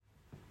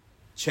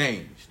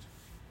changed.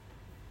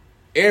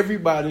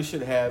 Everybody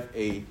should have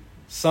you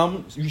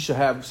should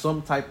have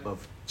some type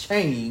of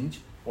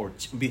change or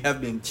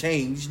have been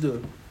changed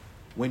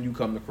when you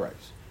come to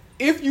Christ.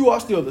 If you are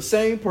still the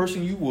same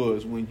person you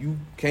was when you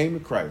came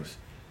to Christ,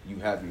 you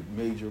have a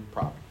major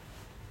problem.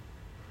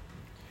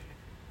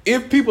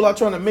 If people are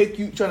trying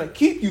to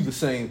keep you the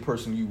same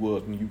person you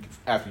was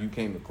after you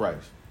came to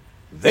Christ,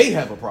 they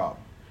have a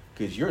problem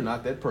because you're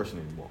not that person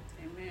anymore.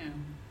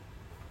 Amen.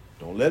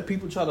 Don't let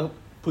people try to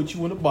put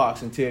you in a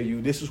box and tell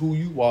you this is who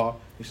you are.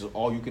 This is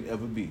all you can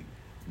ever be.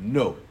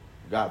 No.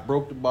 God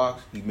broke the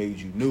box. He made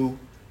you new.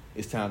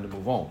 It's time to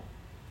move on.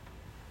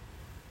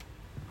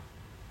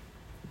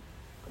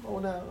 Come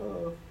on now.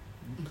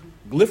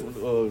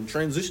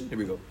 Transition. Here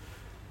we go.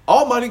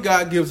 Almighty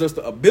God gives us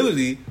the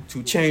ability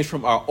to change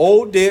from our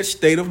old dead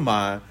state of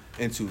mind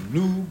into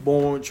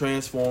newborn,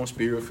 transformed,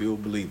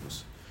 spirit-filled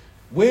believers.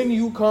 When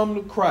you come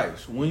to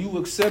Christ, when you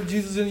accept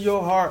Jesus in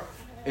your heart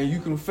and you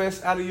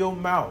confess out of your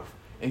mouth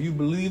and you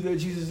believe that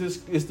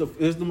Jesus is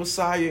the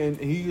Messiah and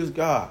he is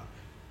God,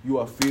 you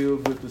are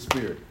filled with the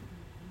Spirit.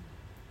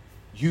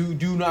 You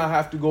do not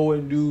have to go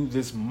and do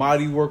this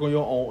mighty work on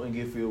your own and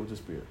get filled with the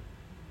Spirit.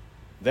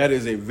 That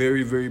is a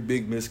very, very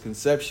big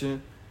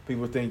misconception.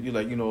 People think you're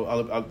like,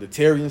 the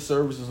Tarian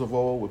services of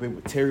old, where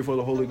people tarry for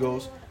the Holy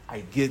Ghost.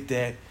 I get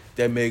that.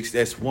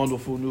 That's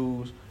wonderful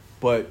news.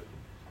 But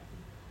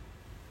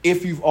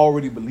if you've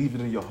already believed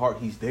it in your heart,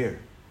 he's there.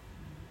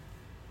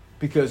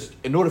 Because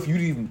in order for you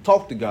to even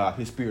talk to God,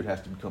 his Spirit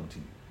has to come to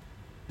you.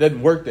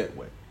 Doesn't work that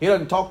way. He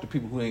doesn't talk to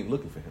people who ain't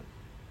looking for him.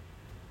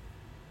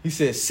 He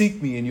says,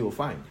 seek me and you'll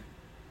find me.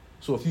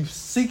 So if you're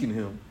seeking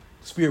him,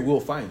 the Spirit will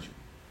find you.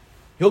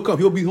 He'll come.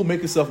 He'll make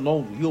himself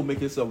known. He'll make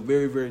himself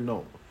very, very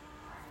known.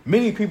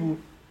 Many people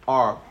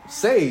are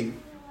saved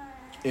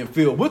and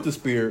filled with the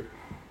Spirit,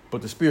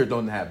 but the Spirit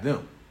don't have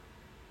them.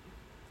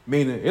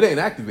 Meaning it ain't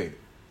activated.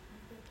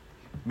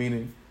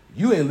 Meaning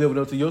you ain't living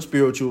up to your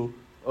spiritual,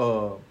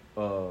 not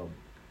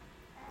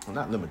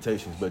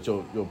limitations, but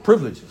your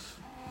privileges.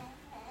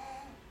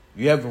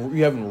 You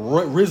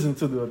haven't risen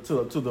to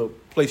the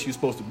place you're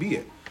supposed to be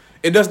at.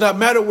 It does not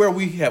matter where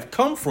we have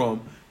come from.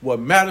 What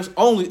matters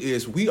only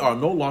is we are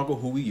no longer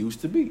who we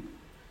used to be.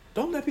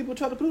 Don't let people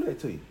try to do that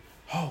to you.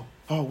 Oh,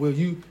 well,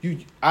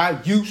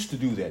 I used to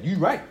do that. You're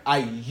right. I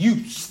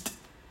used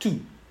to.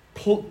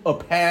 A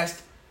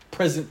past,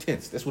 present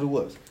tense. That's what it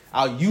was.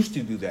 I used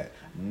to do that.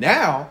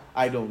 Now,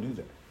 I don't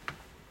do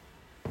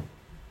that.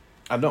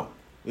 I don't.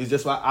 It's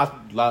just like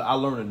I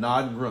learned to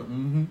nod and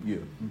grunt.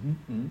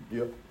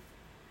 Yeah.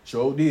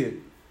 Sure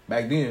did.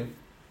 Back then,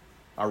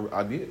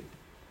 I did.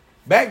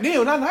 Back then,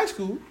 when I was in high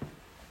school,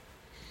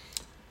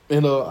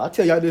 and I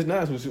tell y'all this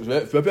now,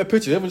 if that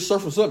picture ever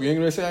surface up, you ain't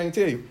gonna say I ain't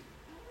tell you.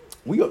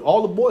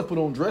 All the boys put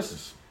on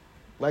dresses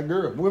like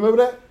girls. Remember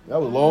that? That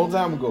was a long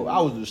time ago. I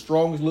was the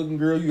strongest looking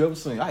girl you ever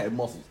seen. I had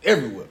muscles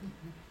everywhere.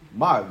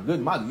 My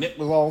neck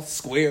was all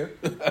square.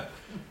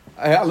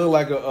 I looked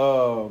like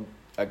a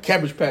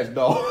Cabbage Patch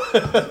doll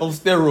on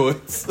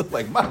steroids.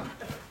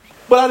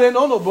 But I didn't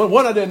know no. But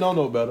one, I didn't know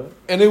no better,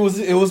 and it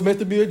was meant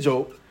to be a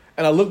joke.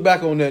 And I look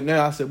back on that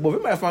now. I said, well, if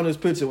anybody find this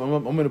picture when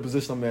I'm in a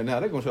position I'm at now,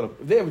 they're gonna try to.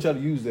 If they ever try to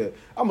use that,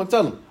 I'm gonna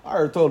tell them. I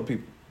already told the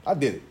people. I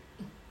did it.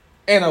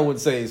 And I wouldn't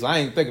say, so I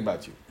ain't thinking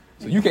about you.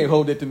 So you can't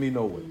hold that to me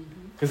no way.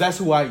 Because that's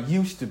who I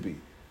used to be.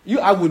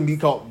 I wouldn't be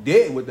caught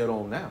dead with that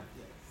on now.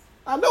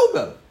 I know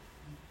better.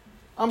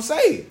 I'm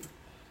saved.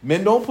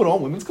 Men don't put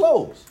on women's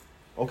clothes.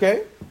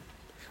 Okay?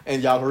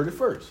 And y'all heard it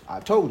first.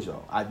 I told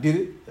y'all. I did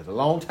it a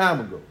long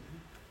time ago.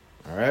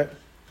 All right?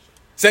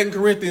 2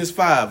 Corinthians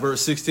 5,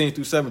 verse 16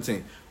 through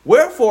 17.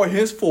 Wherefore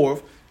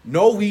henceforth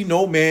know we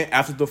no man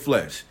after the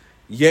flesh.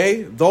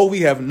 Yea, though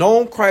we have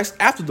known Christ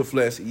after the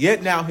flesh,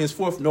 yet now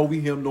henceforth know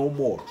we him no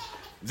more.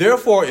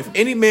 Therefore, if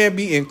any man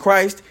be in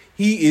Christ,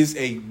 he is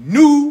a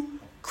new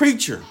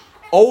creature.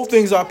 Old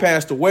things are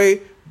passed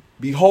away.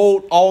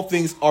 Behold, all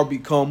things are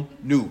become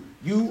new.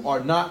 You are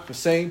not the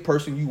same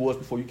person you was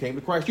before you came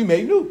to Christ. You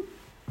made new.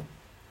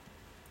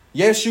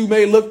 Yes, you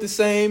may look the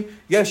same.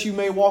 Yes, you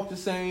may walk the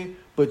same.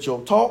 But your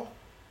talk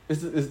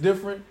is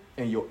different,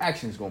 and your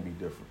action is going to be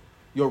different.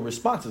 Your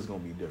response is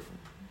going to be different.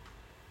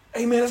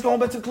 Hey, man, let's go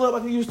back to the club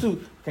like we used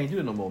to. Can't do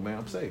it no more, man.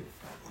 I'm saved.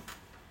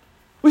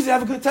 We used to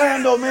have a good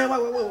time, though, man.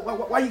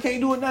 Why you can't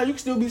do it now? You can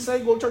still be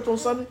saved, go to church on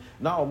Sunday.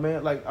 No,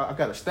 man, I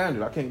got a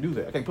standard. I can't do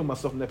that. I can't put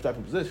myself in that type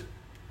of position.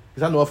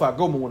 Because I know if I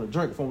go, I want to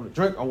drink. If I want to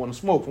drink, I want to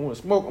smoke. If I want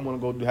to smoke, I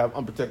want to go have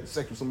unprotected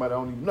sex with somebody I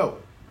don't even know.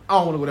 I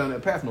don't want to go down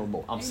that path no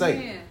more. I'm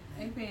saved.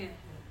 Amen.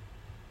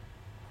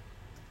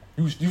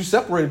 You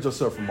separated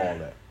yourself from all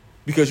that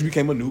because you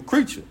became a new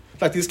creature.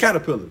 Like these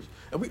caterpillars.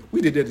 And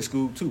we did that at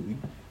school, too.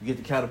 You get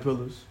the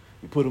caterpillars.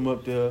 You put him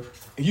up there,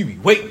 and you be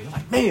waiting. You're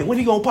like, man, when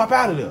he gonna pop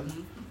out of there?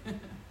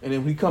 And then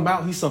when he come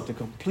out, he's something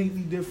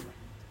completely different.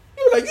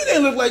 You're like, you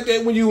didn't look like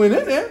that when you went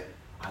in there.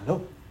 I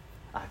know.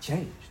 I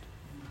changed.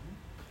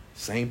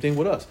 Same thing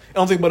with us. I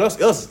don't think about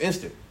us. Us is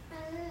instant.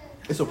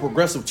 It's a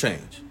progressive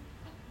change.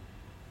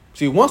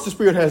 See, once the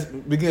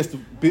Spirit begins to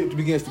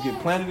get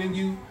planted in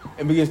you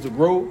and begins to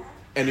grow,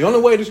 and the only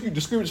way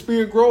the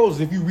Spirit grows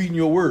is if you're reading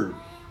your word.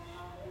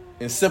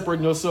 and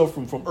separating yourself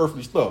from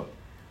earthly stuff.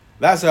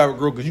 That's how it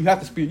grows, because you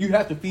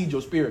have to feed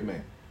your spirit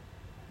man.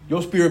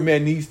 Your spirit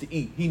man needs to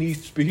eat. He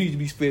needs to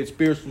be fed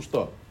spiritual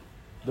stuff.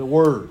 The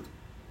word,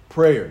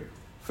 prayer,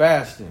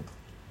 fasting,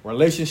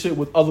 relationship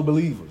with other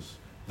believers.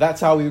 That's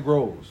how it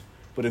grows.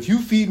 But if you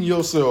feeding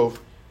yourself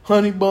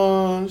honey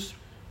buns,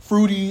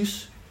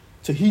 fruities,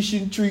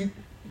 Tahitian treat,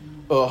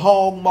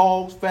 hog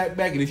maws,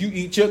 fatback, and if you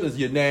eat chitlins,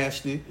 you're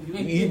nasty. You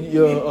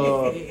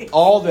eat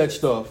all that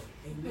stuff.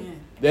 Amen.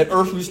 That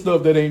earthly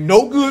stuff that ain't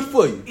no good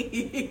for you.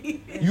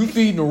 You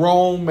feeding the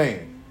wrong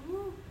man.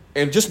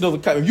 And just another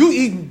kind. If you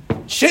eating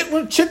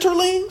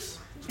chitterlings,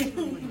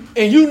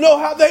 and you know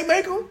how they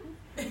make them,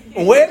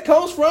 and where it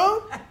comes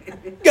from,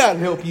 God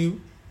help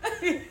you.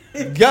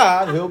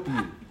 God help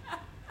you.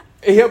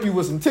 It help you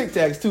with some Tic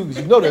Tacs too,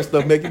 because you know that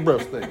stuff make your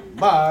breath stink.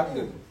 My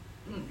goodness.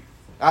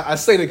 I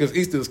say that because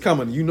Easter is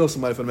coming. You know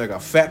somebody's going to make a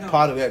fat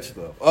pot of that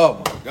stuff.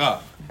 Oh my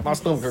God. My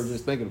stomach hurts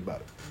just thinking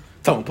about it.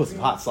 Tell them to put some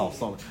hot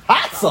sauce on it.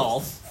 Hot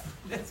sauce?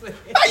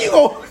 How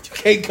you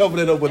can't cover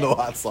that up with no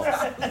hot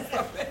sauce.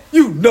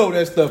 You know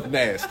that stuff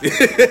nasty.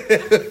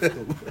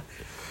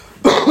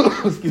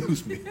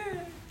 Excuse me.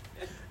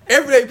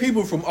 Everyday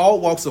people from all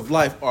walks of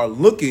life are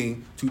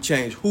looking to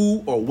change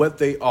who or what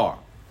they are.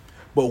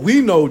 But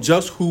we know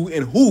just who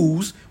and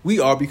whose we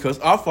are because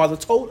our Father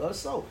told us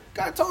so.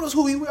 God told us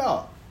who we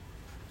are.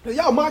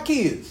 Y'all my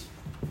kids.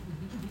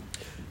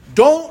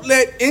 Don't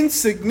let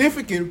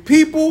insignificant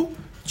people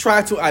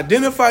try to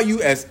identify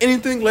you as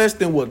anything less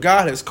than what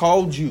God has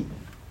called you.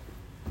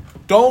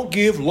 Don't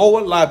give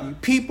lower lobby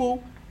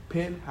people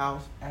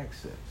penthouse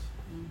access.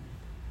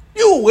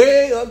 You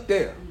way up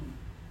there.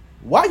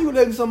 Why you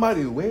letting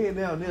somebody way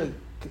down there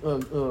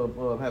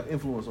have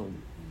influence on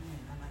you?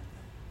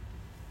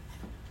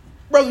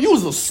 Brother, you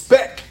was a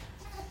speck.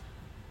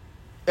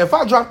 If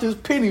I drop this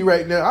penny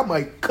right now, I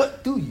might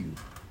cut through you.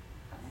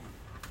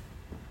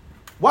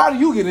 Why do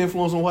you get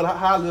influence on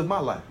how I live my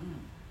life?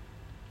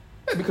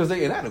 That's because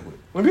they're inadequate.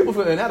 When people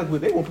feel inadequate,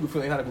 they want people to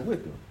feel inadequate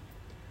with them.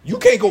 You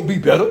can't go be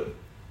better.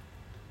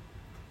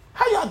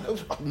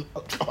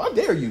 How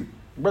dare you?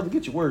 Brother,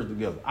 get your words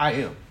together. I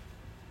am.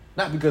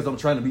 Not because I'm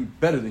trying to be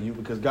better than you,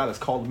 because God has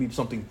called me to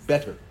something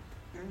better.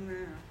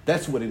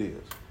 That's what it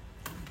is.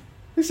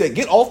 He said,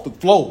 get off the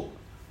floor.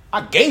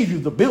 I gave you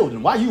the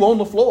building. Why are you on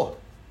the floor?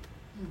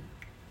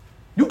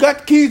 You got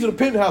the keys to the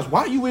penthouse.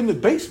 Why are you in the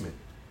basement?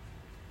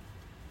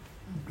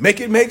 Make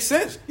it make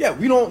sense. Yeah,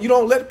 you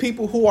don't let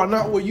people who are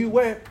not where you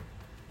at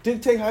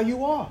dictate how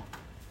you are.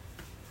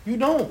 You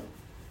don't.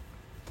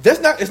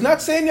 It's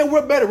not saying that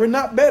we're better. We're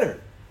not better.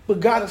 But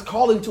God is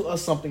calling to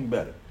us something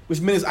better. Which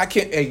means I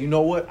can't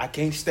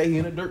stay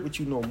in the dirt with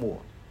you no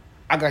more.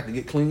 I got to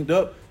get cleaned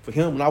up for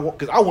him, and I want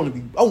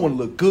to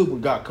look good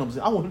when God comes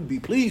in. I want him to be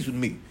pleased with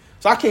me.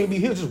 So I can't be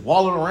here just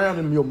wallowing around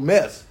in your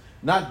mess,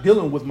 not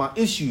dealing with my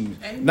issues,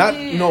 Amen.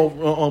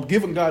 Not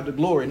giving God the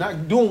glory,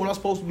 not doing what I'm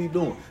supposed to be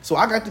doing. So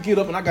I got to get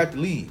up and I got to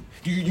leave.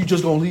 You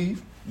just gonna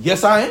leave?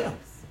 Yes, I am.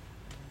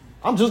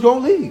 I'm just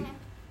gonna leave.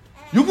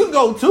 You can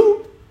go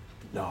too.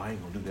 No, I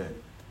ain't gonna do that.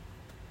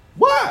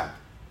 Why?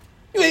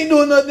 You ain't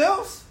doing nothing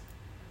else.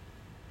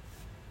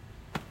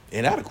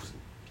 Inadequacy.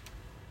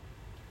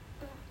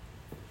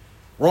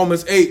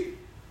 Romans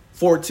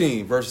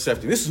 8:14, verse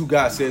 17. This is who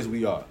God says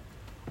we are.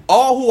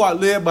 All who are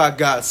led by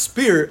God's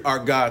Spirit are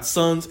God's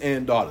sons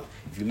and daughters.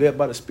 If you're led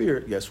by the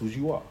Spirit, guess who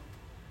you are?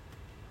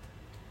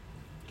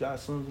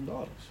 God's sons and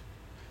daughters.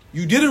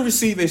 You didn't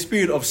receive a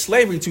spirit of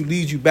slavery to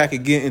lead you back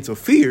again into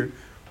fear,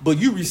 but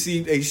you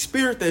received a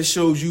spirit that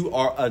shows you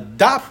are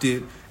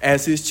adopted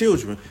as his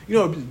children. You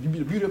know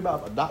the beauty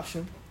about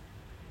adoption?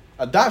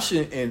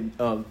 Adoption and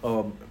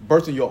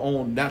birthing your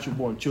own natural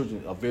born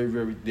children are very,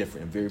 very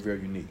different and very,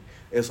 very unique.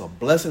 It's a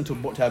blessing to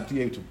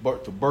be able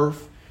to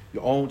birth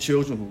your own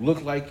children who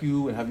look like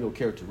you and have your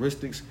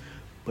characteristics.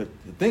 But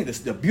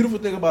the beautiful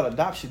thing about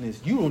adoption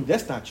is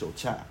that's not your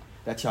child.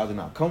 That child did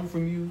not come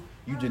from you.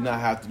 You did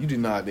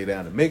not lay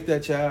down to make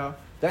that child.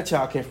 That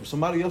child came from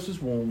somebody else's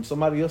womb,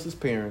 somebody else's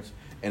parents,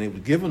 and it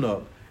was given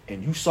up.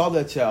 And you saw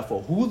that child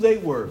for who they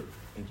were,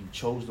 and you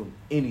chose them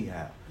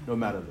anyhow. No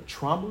matter the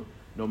trauma,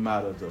 no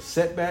matter the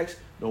setbacks,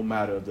 no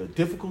matter the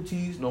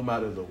difficulties, no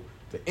matter the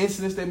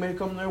incidents that may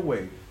come their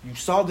way, you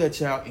saw that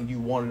child and you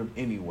wanted them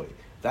anyway.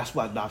 That's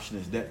why adoption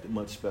is that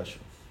much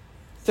special.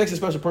 It takes a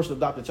special person to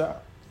adopt a child.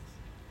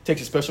 It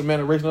takes a special man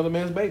to raise another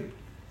man's baby.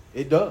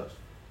 It does.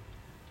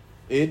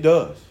 It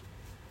does.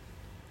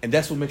 And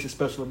that's what makes it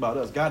special about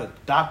us. God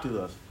adopted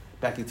us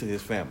back into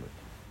his family.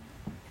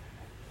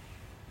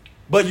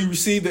 But you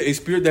received a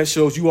spirit that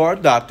shows you are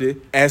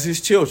adopted as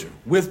his children.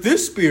 With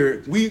this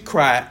spirit, we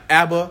cry,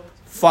 Abba,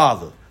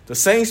 Father. The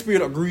same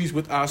spirit agrees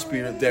with our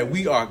spirit that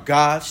we are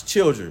God's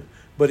children.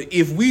 But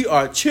if we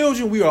are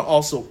children, we are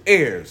also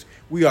heirs.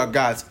 We are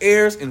God's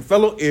heirs and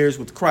fellow heirs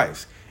with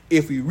Christ.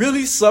 If we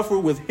really suffer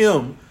with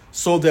him,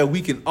 so that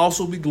we can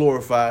also be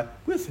glorified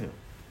with him.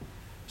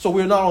 So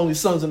we're not only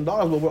sons and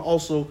daughters, but we're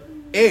also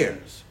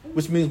heirs,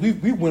 which means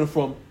we went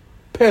from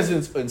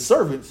peasants and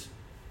servants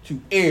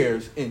to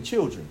heirs and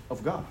children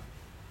of God.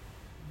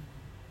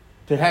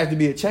 There has to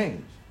be a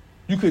change.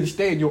 You couldn't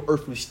stay in your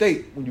earthly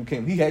state when you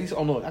came. He said,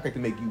 oh no, I got to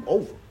make you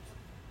over.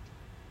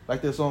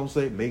 Like that song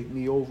say, make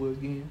me over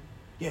again.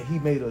 Yeah, he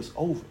made us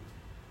over.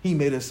 He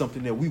made us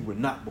something that we were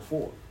not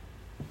before.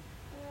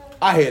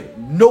 I had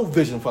no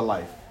vision for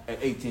life at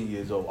 18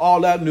 years old.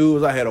 All I knew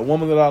was I had a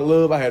woman that I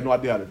loved. I had no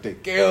idea how to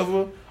take care of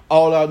her.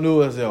 All I knew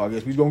was, I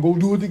guess we're going to go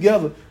do it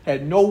together.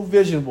 Had no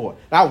vision for it.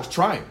 I was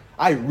trying.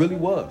 I really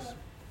was.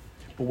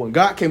 But when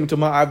God came into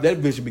my life, that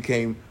vision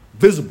became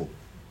visible.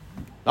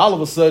 All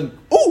of a sudden,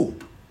 ooh,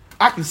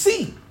 I can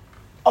see.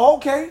 Oh,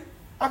 okay,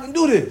 I can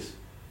do this.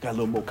 Got a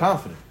little more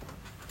confident.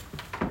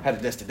 Had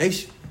a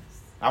destination.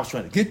 I was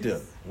trying to get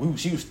there.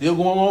 She was still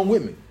going on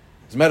with me.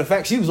 As a matter of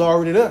fact, she was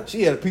already there.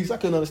 She had a piece I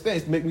couldn't understand. It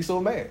used to make me so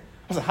mad.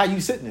 I said, how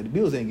you sitting there? The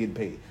bills ain't getting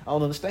paid. I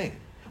don't understand.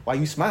 Why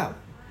you smiling?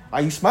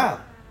 Why you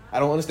smiling? I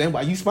don't understand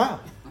why you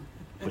smiling.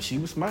 But she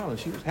was smiling.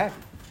 She was happy.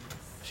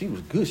 She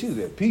was good. She was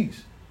at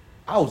peace.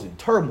 I was in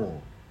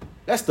turmoil.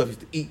 That stuff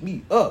used to eat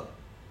me up.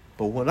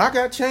 But when I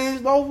got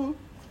changed over,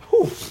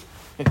 whew,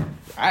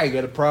 I ain't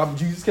got a problem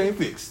Jesus can't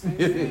fix.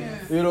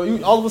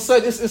 All of a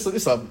sudden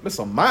it's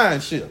a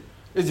mind shift.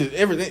 It's just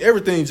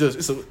everything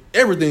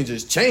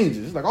just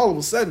changes. It's like all of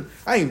a sudden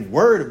I ain't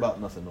worried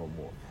about nothing no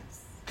more.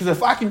 Because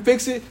if I can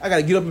fix it, I got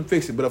to get up and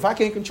fix it. But if I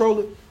can't control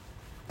it,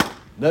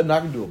 nothing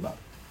I can do about it.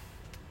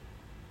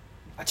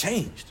 I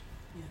changed.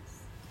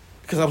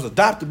 Because I was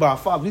adopted by a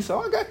father. He said,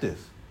 I got this.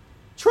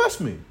 Trust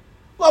me.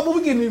 Well, but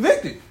we're getting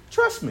evicted.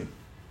 Trust me.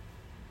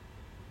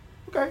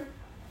 Okay.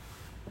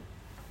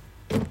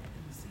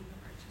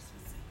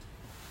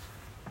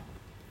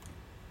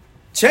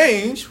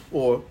 Change,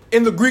 or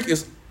in the Greek,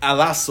 is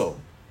alasso.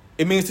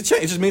 It means to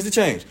change. It just means to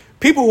change.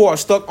 People who are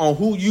stuck on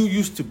who you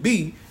used to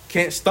be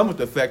can't stomach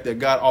the fact that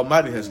God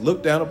Almighty has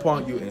looked down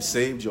upon you and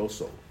saved your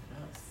soul.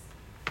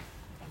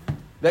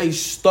 They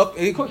stuck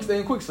in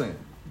quicksand.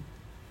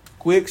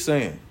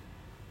 Quicksand.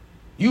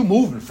 You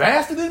moving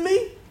faster than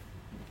me?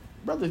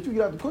 Brother, if you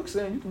get out the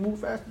quicksand, you can move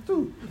faster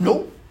too.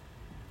 Nope.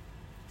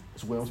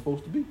 That's where I'm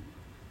supposed to be.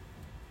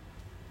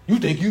 You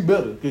think you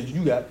better because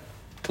you got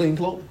clean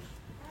clothes.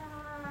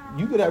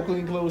 You could have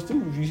clean clothes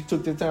too if you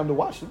took the time to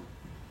wash them.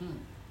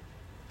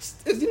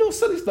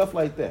 Silly stuff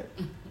like that.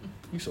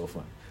 You so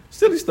funny.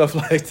 Silly stuff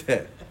like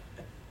that.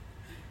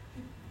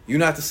 You're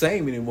not the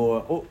same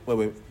anymore. Oh,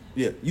 wait.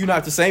 Yeah, you're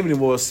not the same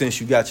anymore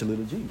since you got your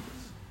little Jesus.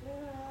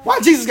 Why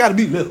Jesus got to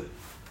be little?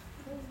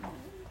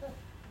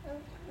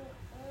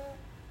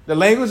 The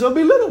language of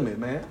belittlement,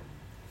 man.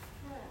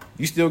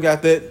 You still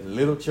got that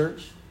little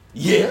church?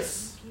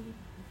 Yes.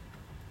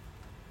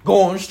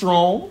 Going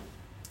strong.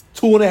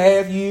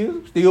 2.5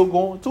 years. Still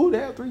going.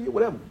 2.5, 3 years,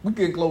 whatever. We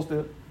getting close to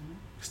it.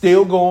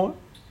 Still going.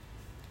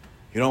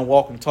 You don't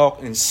walk and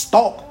talk and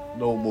stalk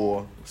no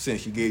more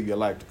since you gave your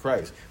life to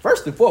Christ.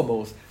 First and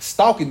foremost,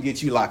 stalking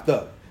gets you locked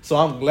up. So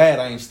I'm glad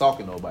I ain't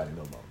stalking nobody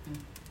no more.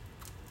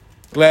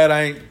 Glad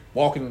I ain't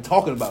walking and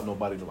talking about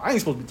nobody no more. I ain't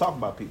supposed to be talking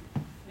about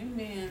people.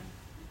 Amen.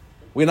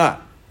 We're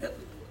not.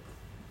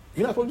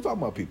 You're not supposed to be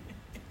talking about people.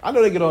 I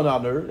know they get on our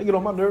nerves. They get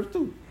on my nerves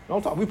too.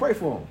 Don't talk. We pray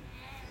for them.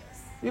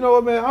 You know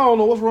what, man? I don't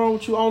know what's wrong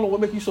with you. I don't know what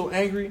makes you so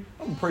angry.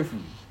 I'm going to pray for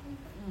you.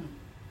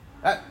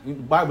 The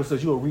Bible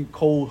says you'll heap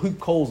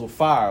coals of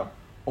fire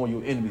on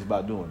your enemies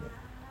by doing that.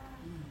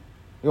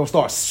 You're going to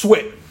start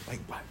sweating. Like,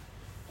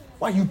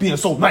 why are you being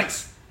so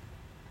nice?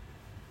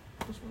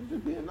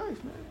 Just being nice,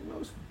 man.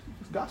 This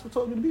gospel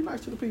told me to be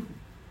nice to the people.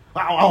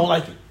 I don't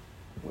like it.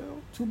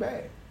 Well, too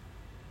bad.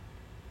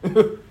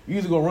 You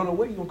either going to run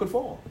away or you're going to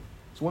conform.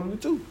 It's one of the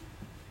two.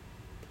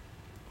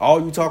 All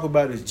you talk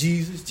about is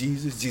Jesus,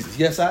 Jesus, Jesus.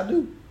 Yes, I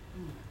do.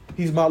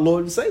 He's my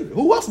Lord and Savior.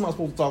 Who else am I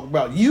supposed to talk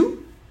about?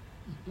 You?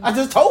 I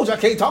just told you I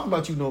can't talk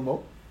about you no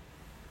more.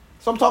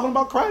 So I'm talking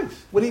about Christ,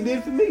 what he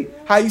did for me,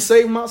 how he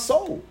saved my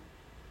soul.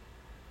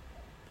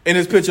 In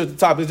this picture at the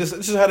top, this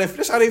is how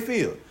they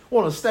feel.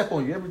 Want to step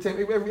on you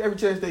every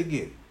chance they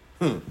get.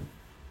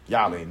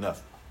 Y'all ain't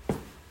nothing.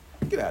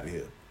 Get out of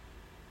here.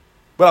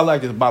 But I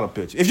like this bottom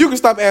picture. If you can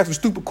stop asking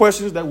stupid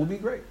questions, that would be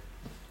great.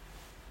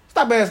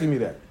 Stop asking me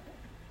that.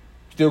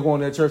 Still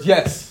going to that church?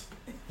 Yes.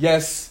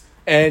 Yes,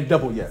 and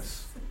double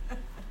yes.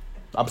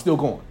 I'm still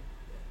going.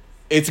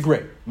 It's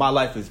great. My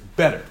life is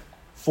better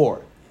for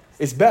it.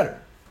 It's better.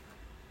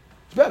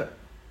 It's better.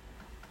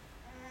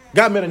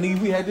 God met a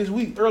need we had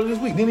early this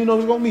week. Didn't even know we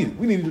was going to meet it.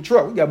 We needed a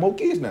truck. We got more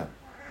kids now.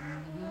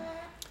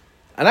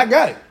 And I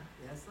got it.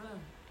 Yes,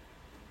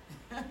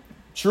 sir.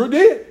 Sure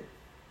did.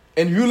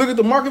 And you look at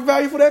the market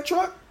value for that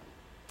truck,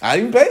 I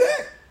didn't pay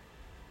that.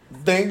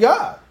 Thank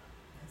God.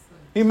 Yes,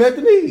 he met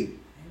the need.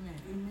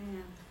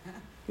 Amen.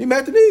 He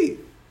met the need.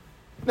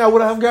 Now,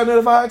 would I have gotten it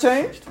if I had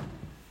changed?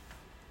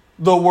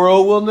 The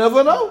world will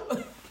never know.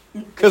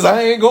 Because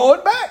I ain't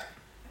going back.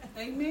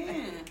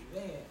 Amen.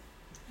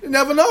 You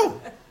never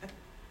know.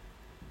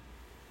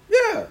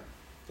 Yeah.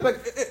 Like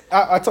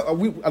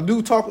I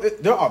do talk.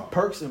 There are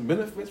perks and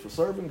benefits for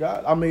serving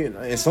God. I mean,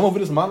 and some of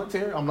it is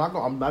monetary. I'm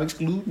not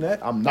excluding that.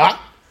 I'm not,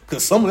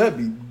 because some of that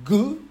be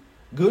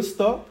good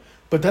stuff.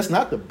 But that's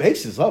not the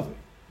basis of it.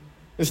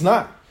 It's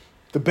not.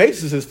 The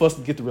basis is for us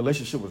to get the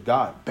relationship with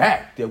God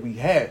back that we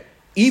had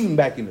even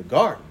back in the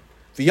garden.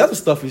 The other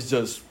stuff is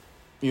just,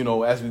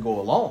 as we go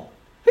along.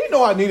 He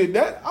know I needed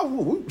that.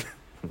 We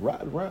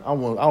ride around.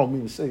 I don't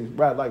mean to say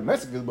ride like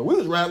Mexicans, but we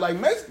was riding like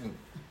Mexicans.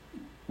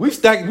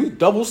 We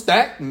double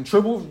stacked and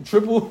triple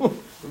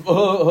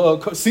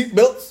seat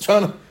belts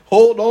trying to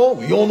hold on.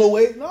 We on the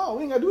way. No,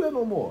 we ain't gotta do that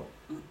no more.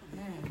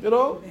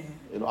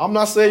 I'm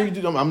not saying you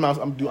do. You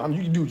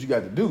can do what you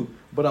got to do.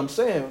 But I'm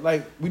saying,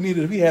 like,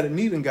 we had a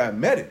need and God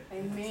met it.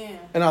 Amen.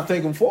 And I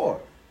thank him for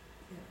it.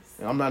 Yes.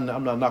 And I'm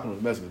not knocking on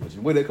the message, but the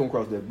way they come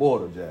across that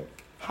border, Jack,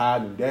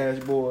 hiding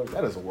dashboard,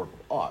 that is a work of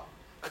art.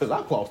 Because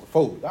I'm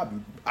claustrophobic. I be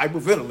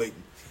hyperventilating,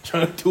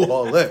 trying to do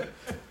all that.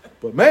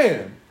 But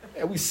man,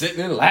 we sitting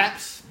in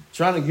laps,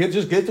 trying to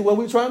get to where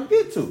we're trying to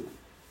get to.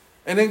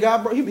 And then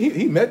God,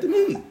 he met the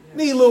need.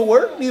 Need a little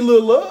work, need a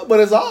little love, but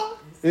it's all.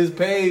 It's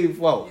paid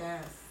for.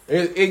 Yes.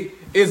 It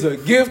is a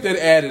gift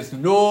that adds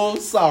no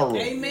sorrow.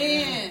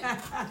 Amen.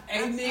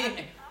 Amen.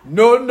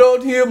 No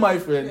note here, my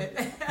friend.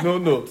 No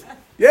note.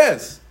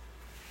 Yes.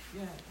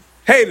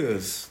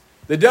 Haters.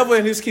 The devil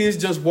and his kids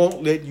just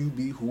won't let you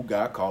be who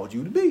God called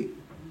you to be.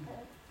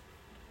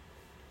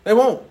 They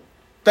won't.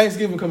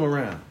 Thanksgiving come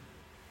around.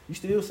 You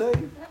still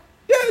saved?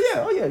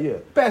 Yeah. Oh, yeah.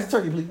 Pass the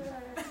turkey, please.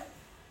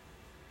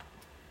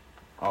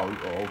 Oh,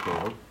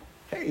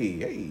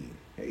 okay.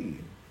 Hey.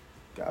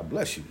 God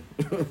bless you.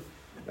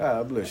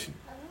 God bless you.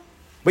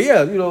 But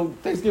yeah,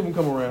 Thanksgiving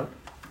come around.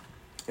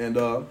 And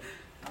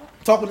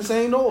talking the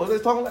same noise. They're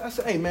talking like, I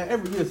said, hey, man,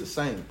 every year it's the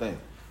same thing.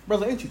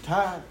 Brother, ain't you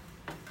tired?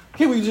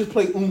 Can we just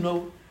play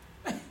Uno?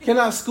 Can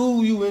I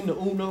school you in the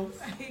Uno?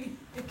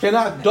 Can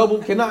I double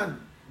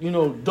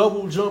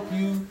jump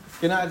you?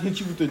 Can I hit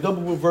you with the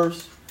double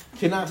reverse?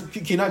 Can I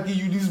give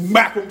you these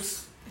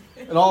macros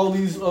and all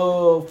these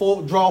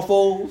draw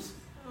folds?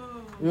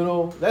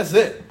 That's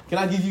it. Can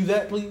I give you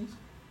that, please?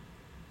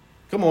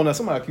 Come on now,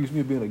 somebody accused me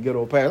of being a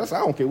ghetto pastor. I said, I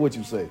don't care what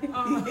you say.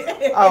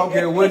 I don't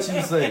care what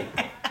you say.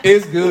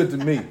 It's good to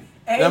me.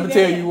 And I'm going to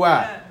tell you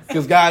why.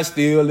 Because God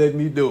still let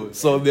me do it.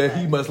 So that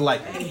he must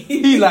like it.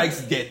 He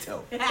likes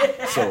ghetto.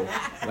 So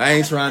I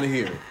ain't trying to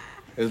hear it.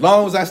 As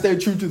long as I stay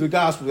true to the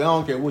gospel, I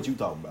don't care what you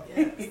talking about.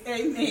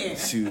 Amen.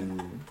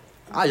 Shoot.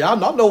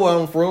 Y'all know where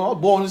I'm from. I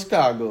was born in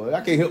Chicago.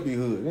 I can't help you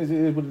hood.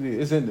 It's what it is.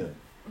 It's in there.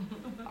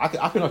 I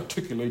can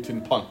articulate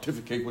and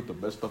pontificate with the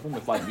best stuff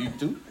if I need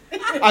to.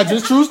 I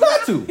just choose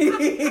not to.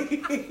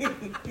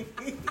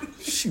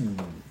 Shoot.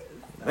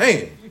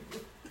 Man.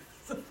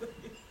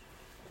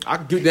 I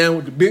could get down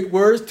with the big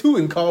words too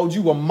and called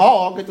you a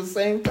mog at the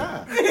same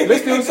time. They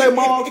still say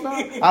mogs now?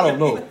 I don't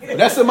know. But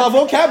that's in my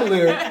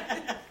vocabulary.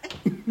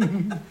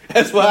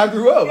 That's where I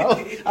grew up.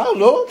 I don't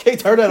know. Can't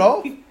turn that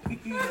off.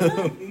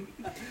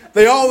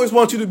 They always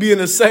want you to be in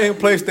the same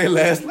place they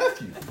last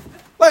left you.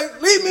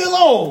 Like, leave me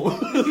alone.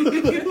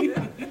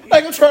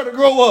 Like I'm trying to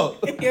grow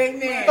up.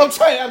 Amen.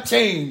 I've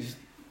changed.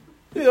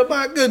 Yeah,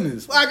 my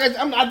goodness.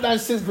 I'm not in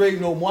sixth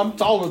grade no more. I'm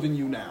taller than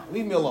you now.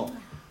 Leave me alone.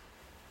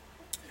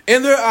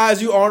 In their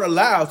eyes, you aren't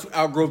allowed to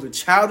outgrow the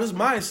childish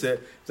mindset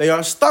they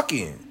are stuck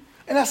in.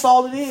 And that's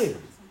all it is.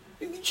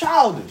 You're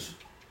childish.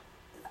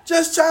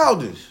 Just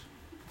childish.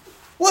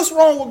 What's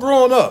wrong with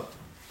growing up?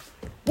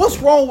 What's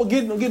wrong with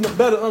getting a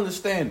better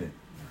understanding?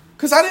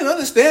 Because I didn't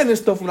understand this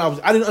stuff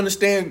I didn't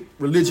understand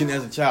religion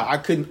as a child. I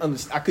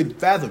couldn't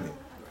fathom it.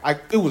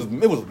 It was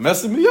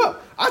messing me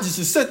up. I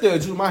just sit there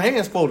with my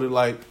hands folded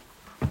like,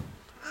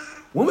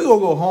 when we gonna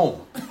go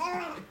home?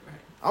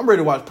 I'm ready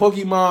to watch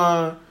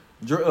Pokemon,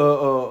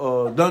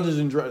 Dungeons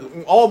and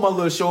Dragons, all my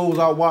little shows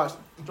I watched,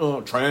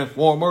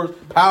 Transformers,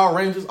 Power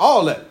Rangers,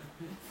 all that.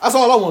 That's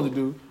all I wanted to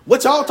do.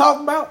 What y'all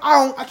talking about?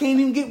 I can't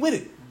even get with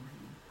it.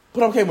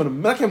 But I became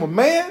a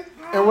man,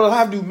 and when I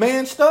have to do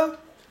man stuff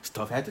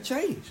had to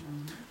change.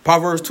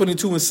 Proverbs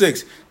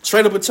 22:6.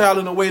 Train up a child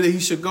in the way that he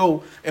should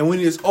go, and when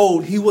he is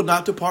old, he will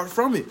not depart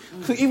from it.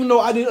 So even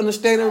though I didn't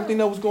understand everything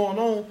that was going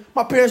on,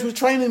 my parents were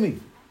training me.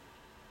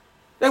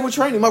 They were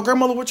training. My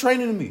grandmother was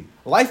training me.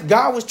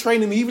 God was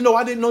training me, even though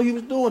I didn't know he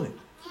was doing it.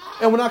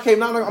 And when I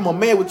came out, I'm a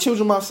man with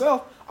children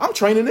myself, I'm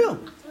training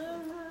them.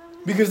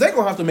 Because they're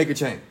going to have to make a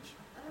change.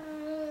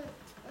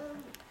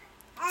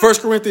 1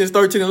 Corinthians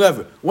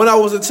 13:11. When I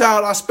was a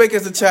child, I spake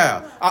as a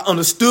child. I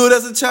understood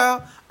as a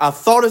child. I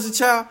thought as a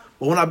child.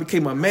 But when I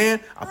became a man,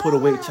 I put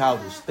away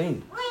childish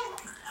things.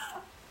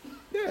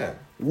 Yeah.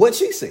 What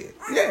she said.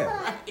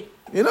 Yeah.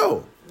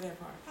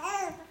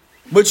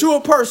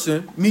 Mature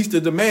person meets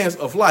the demands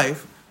of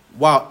life,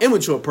 while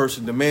immature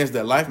person demands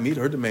that life meet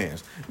her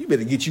demands. You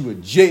better get you a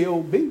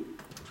JOB.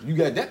 You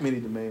got that many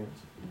demands.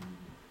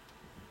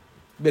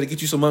 You better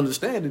get you some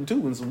understanding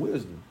too and some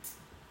wisdom.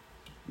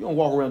 You don't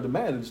walk around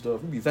demanding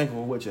stuff. You be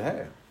thankful for what you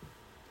have.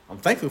 I'm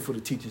thankful for the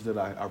teachers that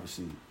I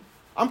received.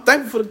 I'm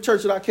thankful for the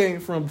church that I came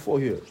from before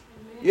here.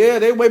 Yeah,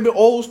 they may be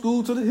old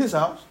school to his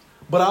house,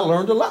 but I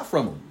learned a lot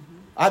from them.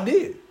 I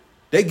did.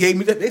 They gave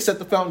me that. They set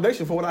the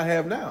foundation for what I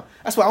have now.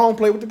 That's why I don't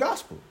play with the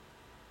gospel.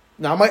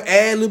 Now, I might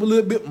add a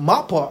little bit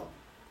my part,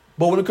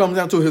 but when it comes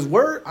down to his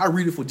word, I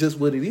read it for just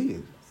what it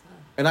is.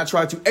 And I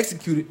try to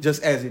execute it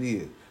just as it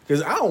is.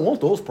 Because I don't want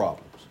those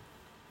problems.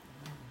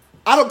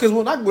 Because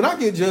when I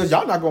get judged,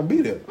 y'all not going to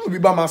be there. I'm going to be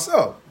by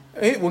myself.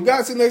 And when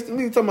God sitting next to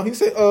me, talking about, he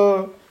said,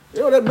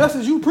 that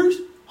message you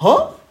preached,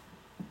 huh?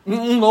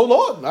 No,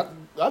 Lord,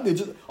 I did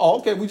just. Oh,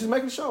 okay, we just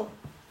making sure.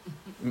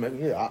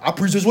 Yeah, I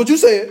preached just what you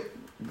said,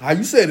 how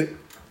you said it.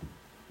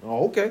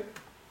 Oh, okay,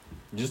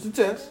 just a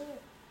test.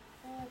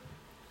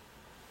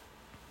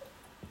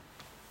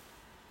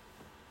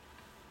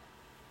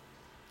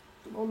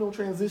 Come on, no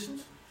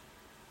transitions.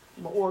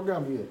 My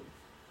origami yet.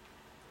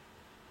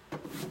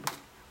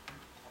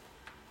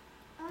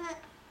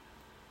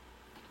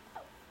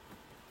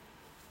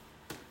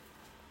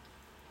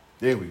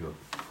 There we go.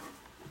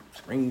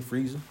 Screen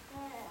freezing.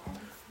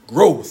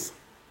 Growth.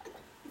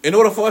 In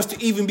order for us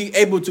to even be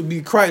able to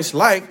be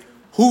Christ-like,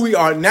 who we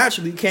are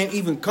naturally can't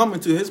even come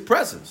into his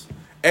presence.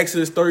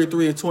 Exodus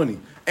 33:20.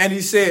 And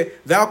he said,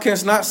 thou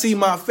canst not see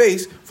my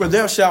face, for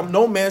there shall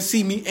no man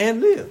see me and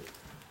live.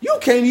 You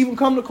can't even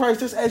come to Christ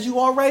just as you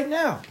are right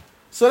now.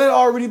 So that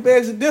already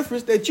begs the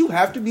difference that you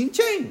have to be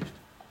changed.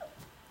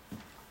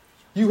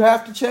 You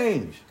have to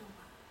change.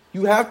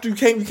 You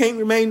can't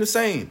remain the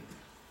same.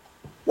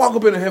 Walk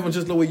up into heaven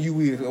just the way you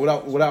is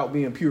without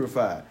being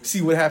purified.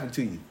 See what happened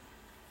to you.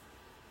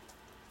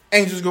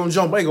 Angels gonna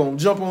jump. They gonna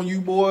jump on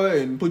you, boy,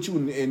 and put you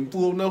in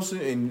full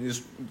Nelson and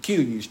just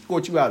kill you,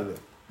 escort you out of there.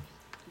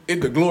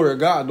 If the glory of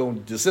God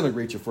don't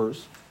disintegrate you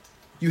first,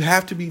 you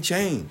have to be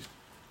changed.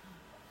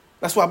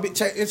 That's why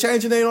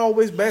changing ain't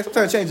always bad.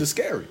 Sometimes change is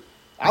scary.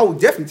 I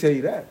would definitely tell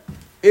you that.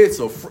 It's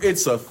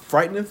a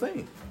frightening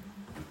thing.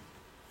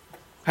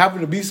 Happen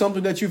to be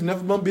something that you've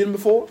never been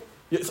before.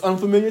 It's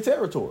unfamiliar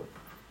territory,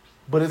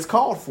 but it's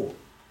called for.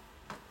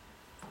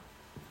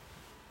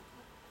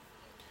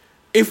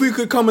 If we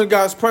could come in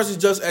God's presence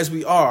just as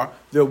we are,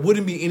 there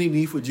wouldn't be any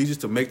need for Jesus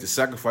to make the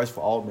sacrifice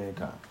for all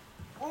mankind.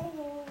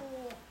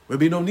 There'd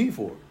be no need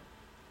for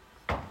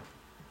it.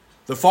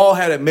 The fall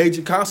had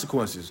major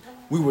consequences.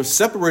 We were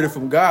separated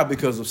from God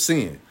because of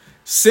sin.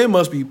 Sin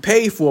must be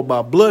paid for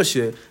by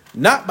bloodshed,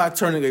 not by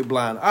turning a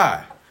blind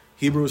eye.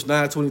 Hebrews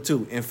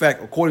 9:22. In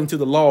fact, according to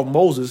the law of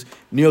Moses,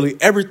 nearly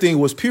everything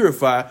was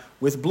purified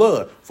with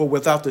blood. For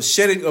without the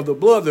shedding of the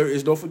blood, there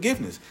is no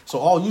forgiveness. So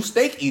all you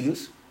steak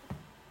eaters,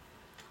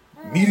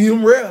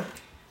 medium rare,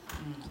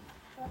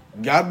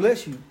 God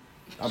bless you.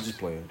 I'm just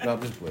playing. No,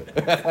 I'm just playing.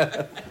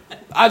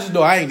 I just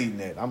know I ain't eating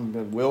that.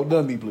 I'm well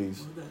done, me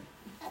please.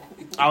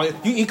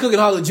 You cooking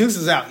all the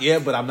juices out, yeah,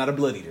 but I'm not a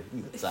blood eater.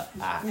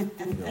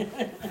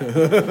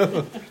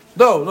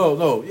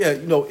 No. Yeah,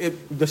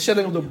 the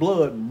shedding of the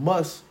blood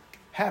must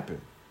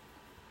happen.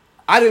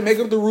 I didn't make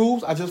up the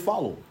rules. I just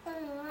followed.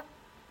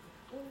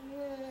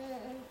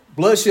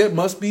 Bloodshed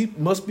must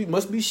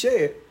be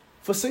shed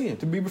for sin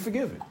to be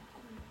forgiven,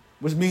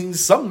 which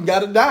means something got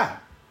to die,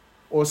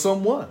 or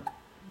someone.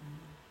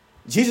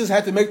 Jesus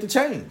had to make the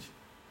change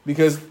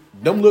because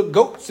them little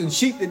goats and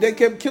sheep that they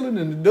kept killing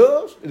and the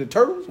doves and the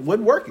turtles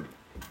wasn't working.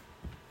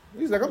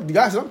 He's like, I'm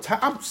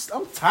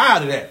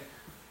tired of that.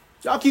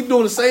 Y'all keep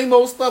doing the same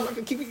old stuff.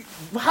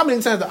 How many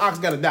times the ox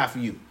got to die for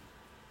you?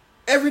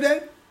 Every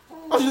day?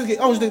 I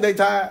just think they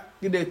tired.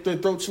 Get their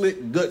throat slit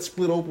and gut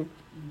split open.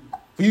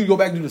 For you to go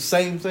back and do the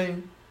same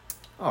thing?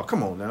 Oh,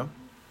 come on now.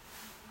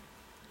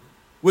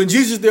 When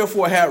Jesus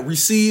therefore had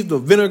received the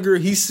vinegar,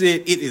 he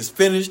said, it is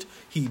finished.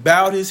 He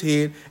bowed his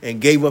head and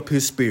gave up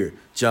his spirit.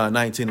 John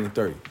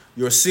 19:30.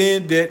 Your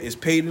sin debt is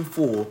paid in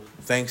full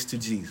thanks to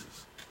Jesus.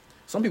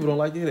 Some people don't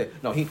like to hear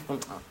that. No, I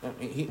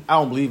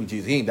don't believe in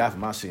Jesus. He ain't died for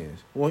my sins.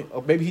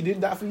 Well, maybe he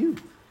didn't die for you.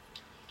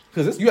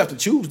 Because you have to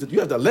choose. You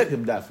have to let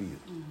him die for you.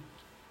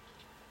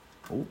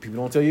 Oh, people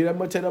don't tell you that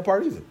much at that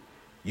part either.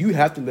 You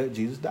have to let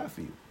Jesus die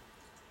for you.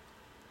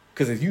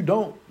 Because if you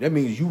don't, that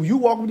means you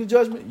walk with the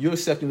judgment, you're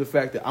accepting the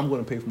fact that I'm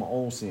going to pay for my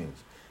own sins.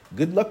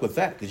 Good luck with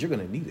that, because you're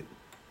going to need it.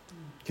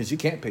 Because you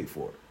can't pay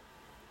for it.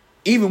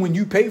 Even when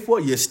you pay for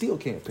it, you still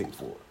can't pay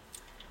for it.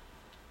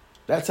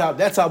 That's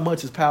how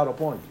much is piled up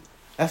on you.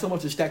 That's how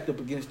much is stacked up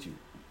against you.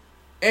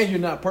 And you're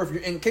not perfect.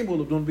 You're incapable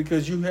of doing it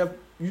because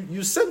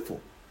you're sinful.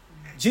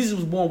 Jesus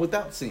was born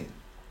without sin.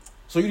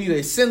 So you need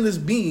a sinless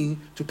being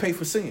to pay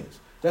for sins.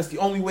 That's the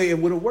only way it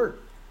would have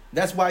worked.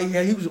 That's why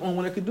he was the only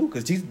one that could do it.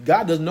 Because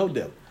God doesn't know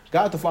death.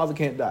 God the Father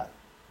can't die.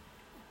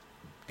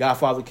 God the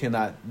Father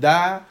cannot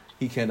die.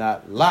 He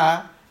cannot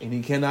lie. And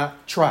he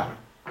cannot try.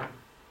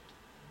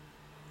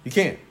 He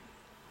can't.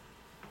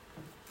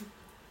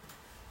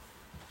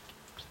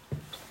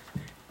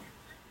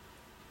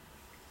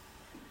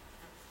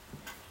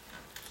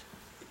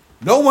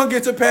 No one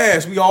gets a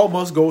pass. We all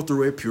must go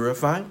through a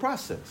purifying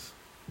process.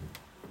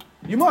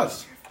 You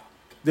must.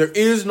 There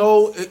is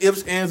no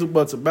ifs, ands, or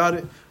buts about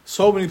it.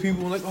 So many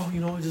people are like, oh,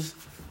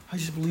 I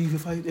just believe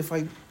if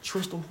I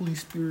trust the Holy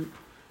Spirit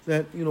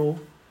that,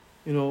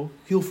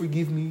 he'll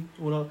forgive me.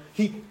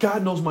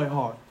 God knows my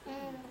heart.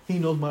 He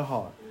knows my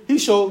heart. He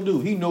sure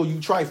do. He knows you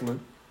trifling.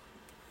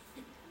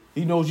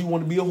 He knows you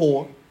want to be a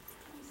whore.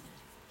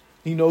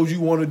 He knows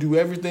you want to do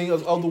everything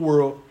else of the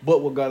world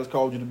but what God has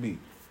called you to be.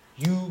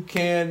 You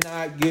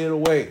cannot get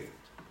away.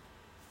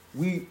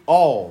 We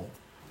all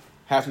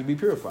have to be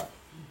purified.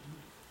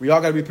 We all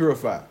got to be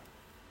purified.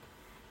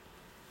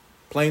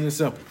 Plain and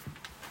simple.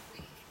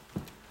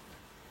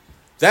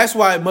 That's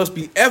why it must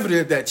be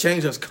evident that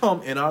change has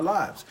come in our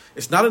lives.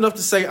 It's not enough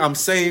to say I'm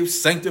saved,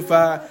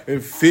 sanctified,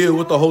 and filled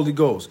with the Holy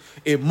Ghost.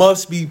 It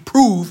must be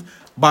proved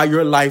by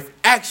your life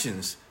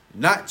actions,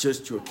 not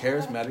just your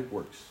charismatic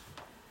works.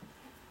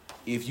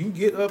 If you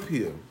get up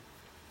here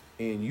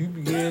and you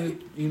begin,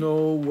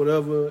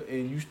 whatever,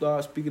 and you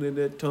start speaking in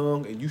that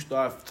tongue and you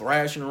start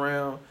thrashing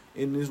around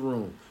in this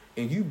room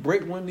and you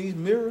break one of these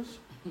mirrors,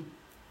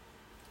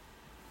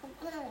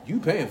 you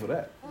paying for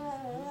that.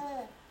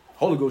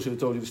 Holy Ghost should have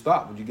told you to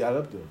stop when you got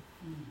up there.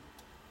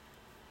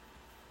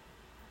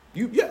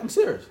 I'm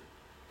serious.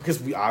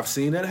 Because I've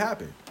seen that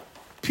happen.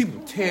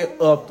 People tear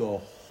up the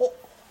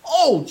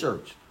whole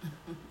church.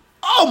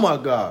 Oh my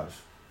gosh.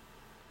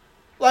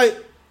 Like,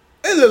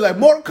 it look like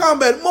Mortal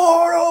Kombat.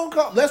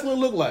 That's what it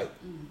looked like.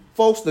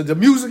 Folks, the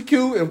music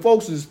cue and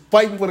folks is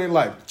fighting for their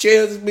life.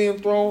 Chairs is being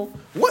thrown.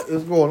 What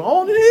is going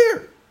on in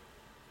here?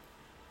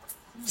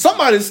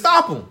 Somebody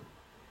stop them.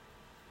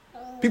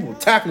 People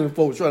tackling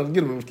folks trying to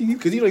get them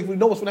because you don't even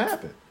know what's going to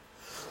happen.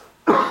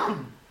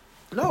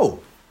 No.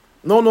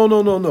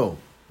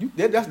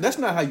 That's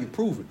not how you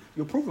prove it.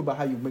 You prove it by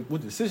how you make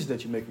what decisions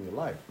that you make in your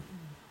life.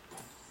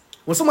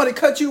 When somebody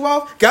cut you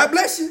off, God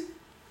bless you.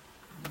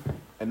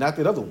 And not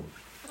that other one.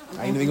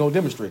 I ain't even going to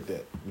demonstrate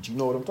that. But you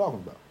know what I'm talking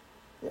about.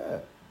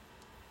 Yeah.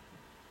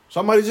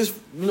 Somebody just,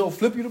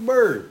 flip you the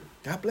bird.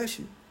 God bless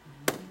you.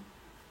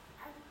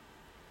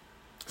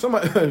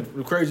 Somebody,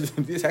 crazy,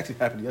 this actually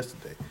happened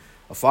yesterday.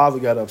 A father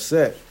got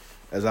upset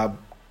as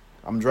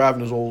I'm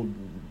driving this old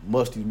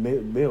musty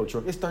mail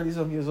truck. It's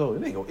 30-something years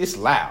old. It's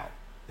loud.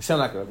 It sounds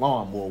like a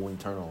lawnmower when you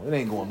turn on. It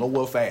ain't going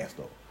nowhere fast,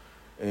 though.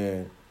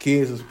 And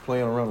kids is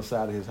playing around the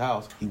side of his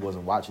house. He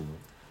wasn't watching them.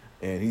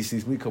 And he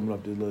sees me coming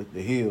up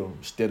the hill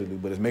steadily,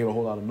 but it's making a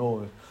whole lot of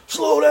noise.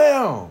 Slow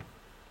down.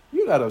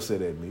 You're not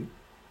upset at me.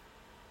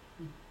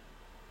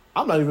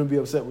 I'm not even going to be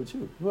upset with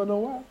you. You want to know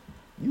why?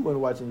 You weren't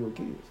watching your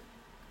kids.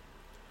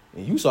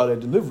 And you saw that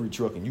delivery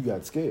truck and you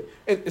got scared.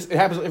 It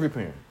happens to every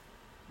parent.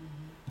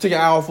 You take an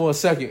hour for a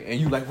second and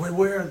you like,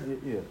 where?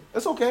 Yeah,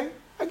 that's okay.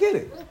 I get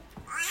it.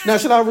 Now,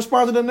 should I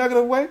respond in a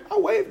negative way? I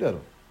waved at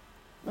him.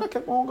 And I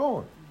kept on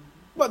going.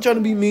 I'm not trying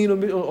to be mean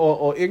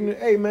or ignorant.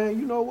 Hey, man,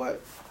 you know what?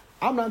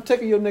 I'm not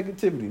taking your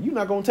negativity. You're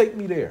not going to take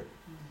me there.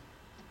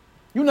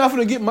 You're not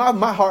going to get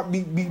my heart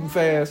beating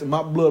fast and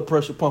my blood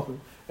pressure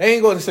pumping. They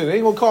ain't going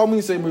to call me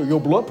and say, your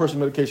blood pressure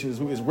medication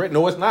is red.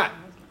 No, it's not.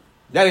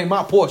 That ain't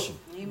my portion.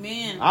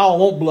 Amen. I don't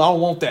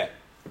want that.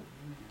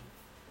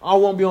 I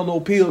don't want to be on no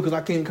pill because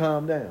I can't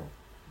calm down.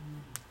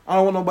 I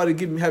don't want nobody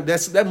to have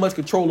that much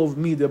control over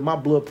me that my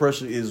blood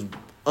pressure is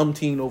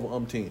umpteen over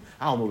umpteen.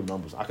 I don't know the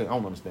numbers. I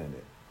don't understand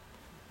that.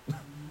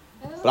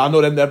 But I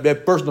know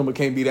that first number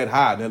can't be that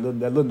high. That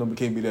little number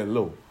can't be that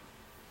low.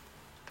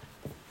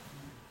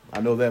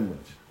 I know that much.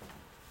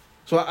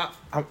 So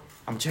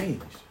I'm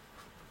changed.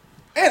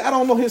 And I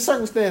don't know his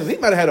circumstances. He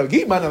might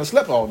not have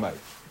slept all night.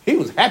 He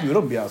was happy with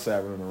them to be outside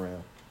running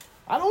around.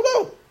 I don't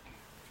know.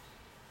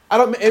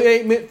 It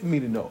ain't meant for me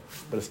to know.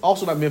 But it's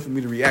also not meant for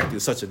me to react in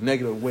such a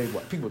negative way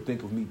where people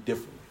think of me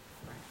differently.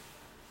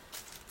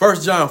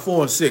 1 John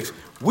 4:6.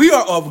 We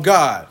are of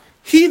God.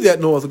 He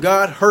that knoweth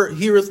God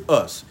heareth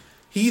us.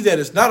 He that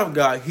is not of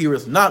God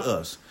heareth not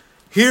us.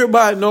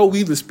 Hereby know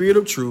we the spirit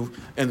of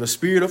truth and the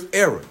spirit of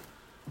error.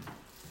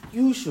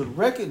 You should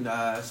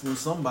recognize when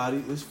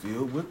somebody is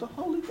filled with the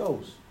Holy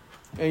Ghost.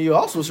 And you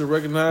also should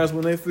recognize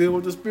when they're filled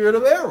with the spirit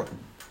of error.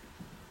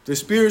 The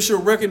spirit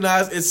should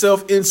recognize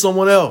itself in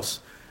someone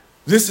else.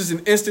 This is an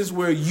instance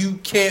where you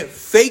can't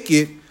fake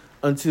it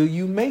until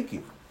you make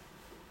it.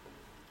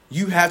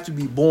 You have to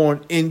be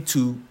born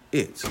into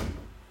it.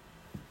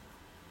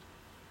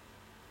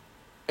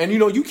 And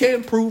you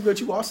can prove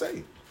that you are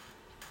saved.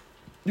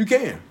 You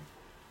can.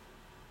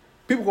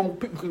 People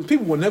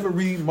will never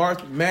read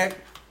Mark,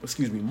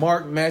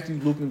 Matthew,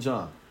 Luke, and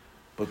John.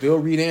 But they'll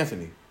read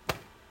Anthony.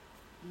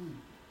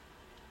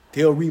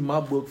 They'll read my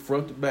book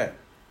front to back.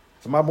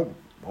 So my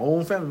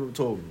own family member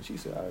told me. She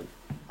said,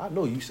 I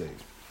know you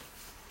saved.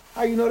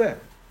 How you know that?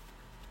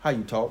 How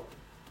you talk,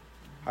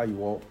 how you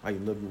walk, how you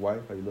love your wife,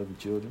 how you love your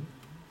children,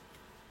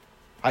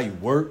 how you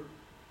work.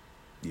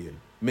 Yeah.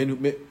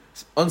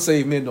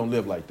 Unsaved men don't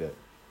live like that.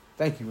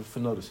 Thank you for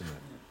noticing that.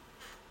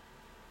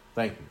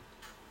 Thank you.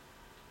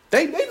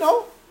 They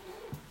know.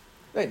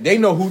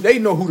 They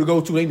know who to go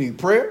to. They need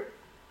prayer.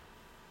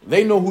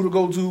 They know who to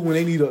go to when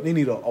they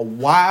need a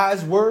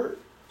wise word,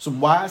 some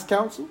wise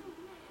counsel.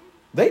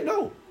 They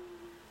know.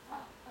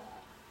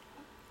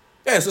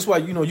 Yes, that's why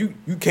you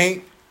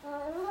can't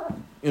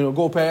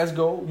go past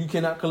go. You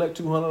cannot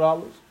collect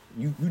 $200.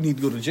 You need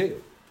to go to jail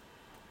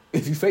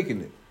if you're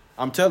faking it.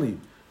 I'm telling you,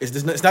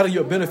 it's not in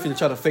your benefit to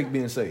try to fake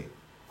being saved.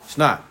 It's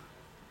not.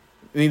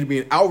 It needs to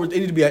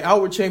be an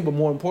outward change, but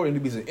more important,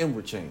 it needs to be an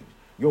inward change.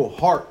 Your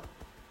heart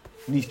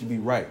needs to be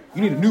right.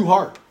 You need a new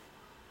heart.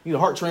 You need a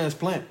heart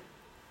transplant.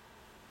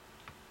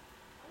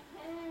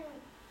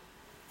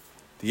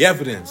 The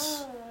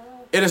evidence.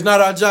 It is not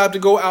our job to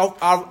go out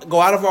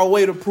of our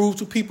way to prove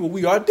to people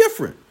we are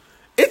different.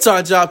 It's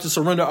our job to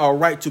surrender our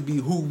right to be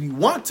who we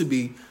want to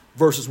be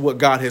versus what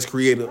God has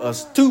created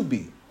us to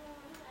be.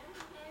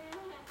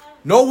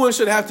 No one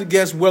should have to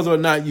guess whether or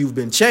not you've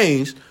been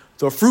changed.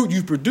 The fruit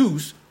you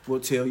produce will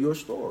tell your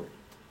story.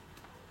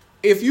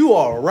 If you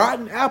are a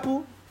rotten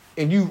apple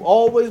and you've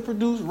always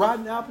produced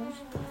rotten apples,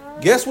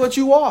 guess what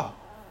you are?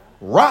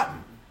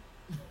 Rotten.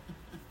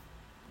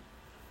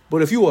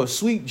 But if you are a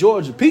sweet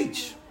Georgia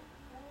peach,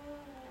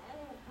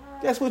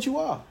 guess what you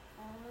are?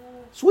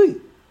 Sweet.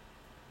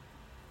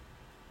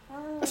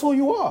 That's who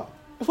you are.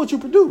 That's what you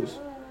produce.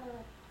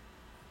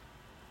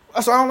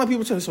 So I don't let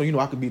people tell me, so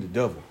I could be the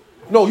devil.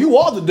 No, you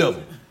are the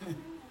devil.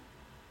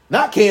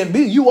 Not can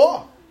be, you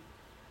are.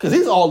 Because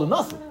he's all or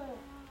nothing.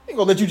 He ain't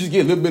gonna let you just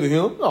get a little bit of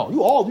him. No,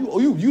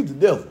 you the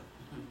devil.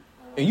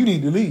 And you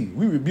need to leave.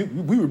 We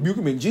rebuke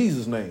him in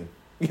Jesus' name.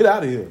 Get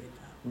out of here.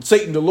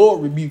 Satan, the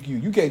Lord, rebuke you.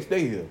 You can't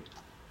stay here.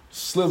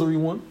 Slithery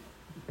one.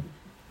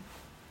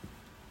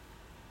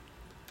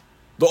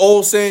 The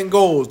old saying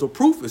goes, the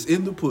proof is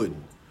in the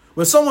pudding.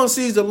 When someone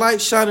sees the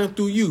light shining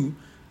through you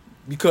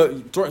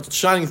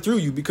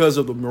because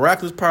of the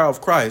miraculous power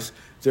of Christ,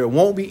 there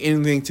won't be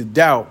anything to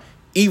doubt,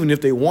 even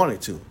if they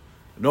wanted to.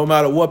 No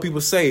matter what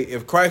people say,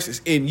 if Christ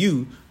is in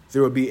you,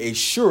 there will be a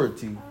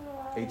surety,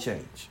 a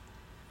change.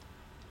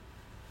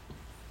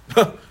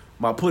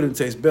 My pudding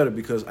tastes better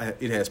because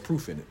it has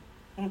proof in it.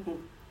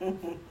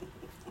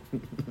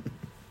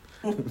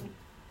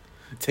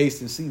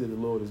 Taste and see that the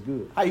Lord is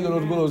good. How you gonna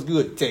know the Lord is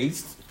good?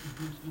 Taste.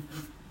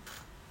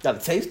 Gotta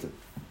taste it.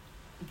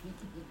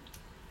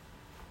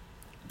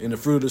 And the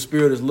fruit of the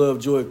Spirit is love,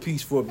 joy,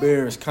 peace,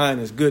 forbearance,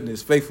 kindness,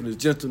 goodness, faithfulness,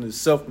 gentleness,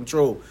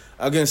 self-control.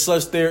 Against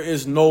such there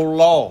is no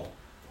law.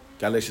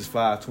 Galatians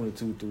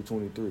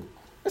 5:22-23.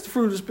 That's the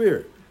fruit of the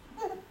Spirit.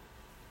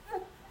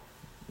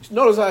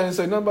 Notice I didn't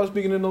say nothing about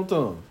speaking in no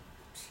tongues.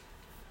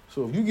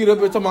 So if you get up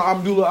here talking about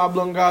Abdullah,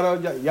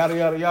 Ablangada, yada,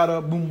 yada,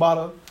 yada, boom,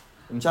 bada,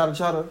 and chada,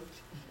 chada,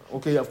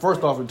 okay,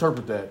 first off,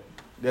 interpret that.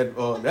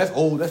 That's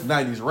old, that's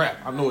 90s rap.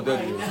 I know what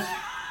that is.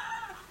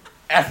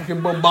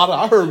 African bombada,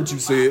 I heard what you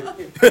said.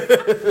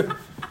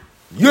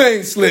 You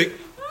ain't slick.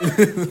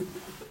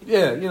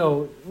 Yeah,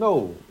 no.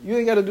 You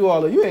ain't got to do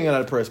all that. You ain't got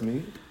to impress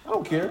me. I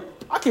don't care.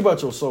 I care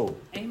about your soul.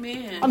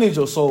 Amen. I need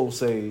your soul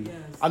saved. Yes.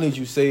 I need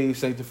you saved,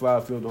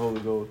 sanctified, filled with the Holy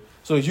Ghost.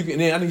 So that you can.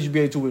 Then I need you to be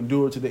able to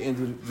endure to the end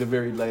of the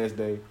very last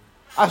day.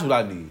 That's what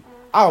I need.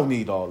 I don't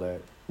need all that.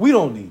 We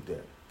don't need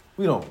that.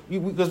 We don't.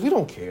 Because we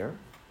don't care.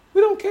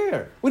 We don't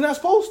care. We're not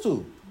supposed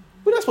to.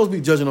 We're not supposed to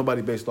be judging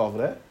nobody based off of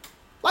that.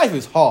 Life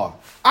is hard.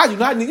 I do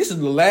not need. This is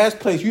the last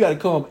place you got to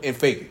come and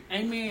fake it.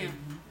 Amen.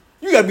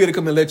 You got to be able to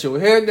come and let your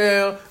hair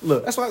down.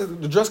 Look, that's why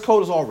the dress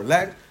code is all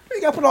relaxed.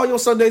 You got to put all your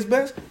Sunday's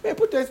best. Man,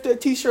 put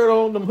that T-shirt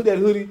on, that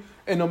hoodie,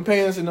 and them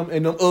pants, and them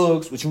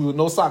Uggs, which you with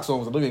no socks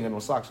on. I know you ain't got no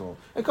socks on.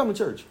 And come to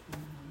church.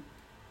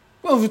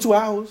 Go for 2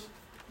 hours.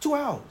 2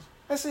 hours.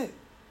 That's it.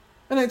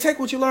 And then take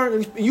what you learn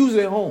and use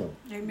it at home.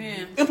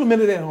 Amen.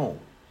 Implement it at home.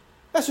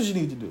 That's what you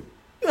need to do. You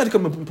don't have to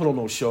come and put on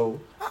no show.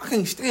 I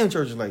can't stand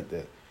churches like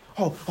that.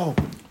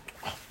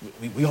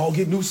 We all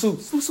get new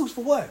suits. New suits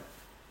for what?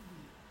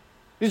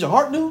 Is your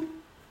heart new?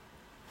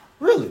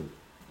 Really?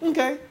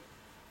 Okay.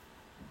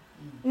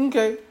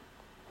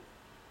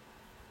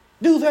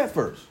 Do that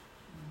first.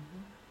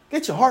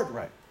 Get your heart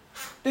right.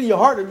 Then your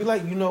heart will be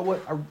like, you know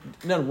what?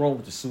 Nothing wrong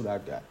with the suit I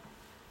got.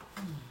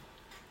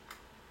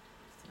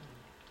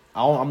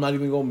 I'm not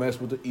even going to mess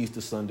with the Easter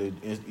Sunday,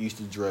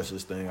 Easter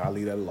dresses thing. I'll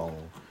leave that alone.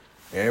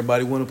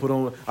 Everybody want to put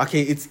on,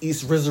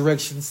 it's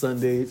Resurrection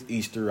Sunday, it's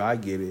Easter, I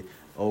get it.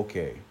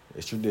 Okay,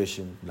 it's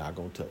tradition, not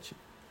going to touch it.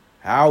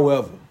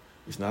 However,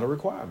 it's not a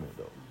requirement,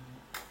 though.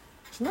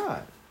 It's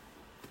not.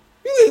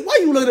 Why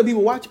you looking at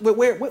people why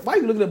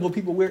you looking at what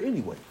people wear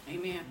anyway?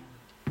 Amen.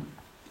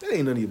 That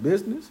ain't none of your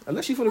business.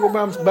 Unless you finna go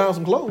buy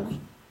some clothes,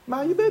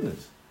 mind your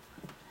business.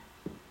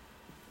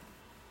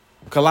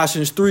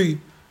 Colossians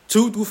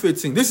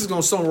 3:2-15. This is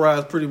going to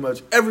summarize pretty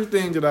much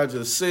everything that I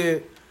just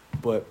said,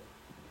 but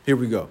here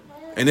we go.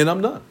 And then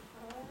I'm done.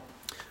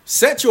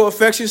 Set your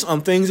affections on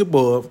things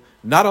above,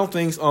 not on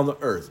things on the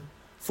earth.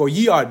 For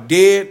ye are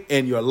dead,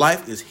 and your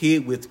life is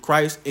hid with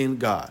Christ in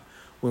God.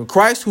 When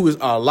Christ, who is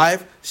our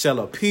life, shall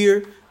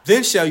appear,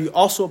 then shall you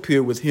also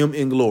appear with him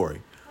in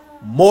glory.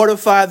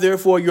 Mortify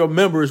therefore your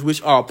members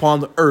which are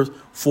upon the earth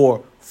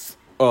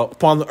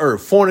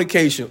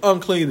fornication,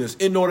 uncleanness,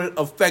 inordinate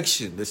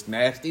affection, this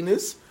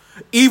nastiness,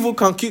 evil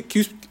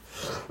concupiscence,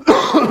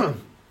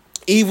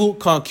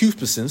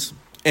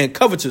 and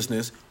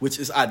covetousness, which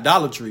is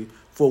idolatry,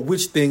 for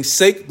which things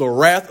sake the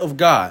wrath of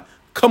God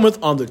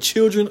cometh on the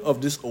children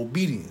of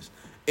disobedience,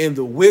 in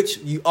the which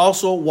ye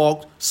also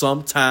walked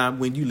some time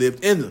when you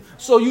lived in them.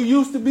 So you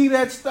used to be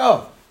that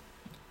stuff.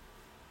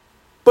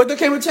 But there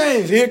came a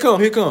change. Here it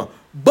come.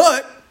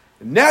 But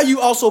now you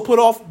also put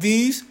off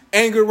these: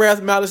 anger,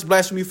 wrath, malice,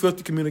 blasphemy,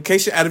 filthy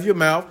communication out of your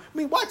mouth.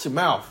 Watch your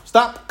mouth.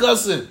 Stop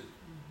cussing.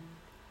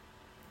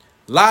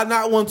 Lie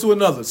not one to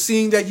another,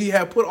 seeing that ye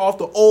have put off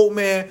the old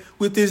man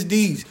with his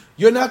deeds.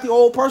 You're not the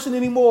old person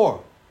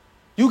anymore.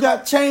 You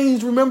got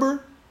changed,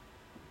 remember?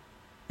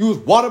 You was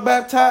water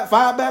baptized,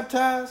 fire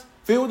baptized,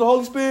 filled with the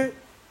Holy Spirit.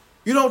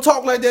 You don't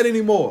talk like that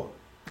anymore.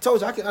 I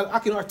told you, I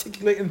can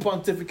articulate and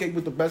pontificate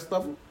with the best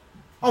of them.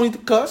 I don't need to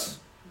cuss.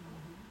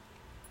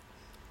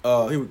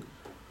 Here we go.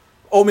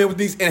 Old man with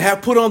these, and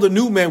have put on the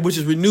new man, which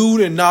is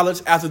renewed in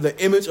knowledge after the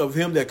image of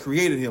him that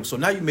created him. So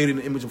now you made it in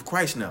the image of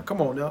Christ now.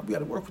 Come on now. We got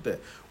to work with that.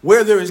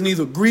 Where there is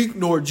neither Greek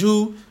nor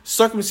Jew,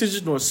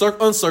 circumcision nor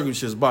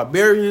uncircumcision,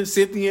 barbarian,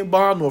 Scythian,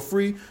 bond nor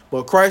free,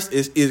 but Christ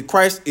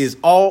is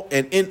all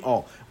and in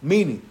all.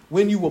 Meaning,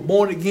 when you were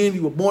born again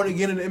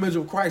in the image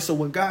of Christ. So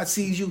when God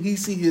sees you, he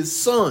sees his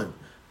son.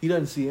 He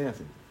doesn't see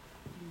Anthony.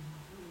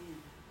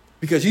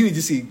 Because you need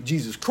to see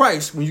Jesus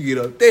Christ when you get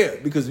up there.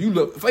 Because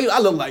if I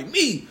look like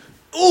me,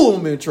 ooh,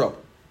 I'm in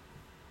trouble.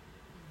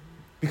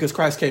 Because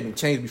Christ came and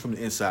changed me from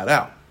the inside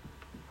out.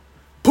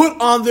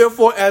 Put on,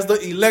 therefore, as the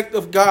elect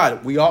of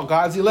God. We are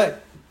God's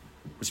elect.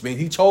 Which means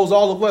he chose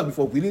all of us.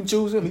 Before we didn't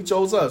choose him, he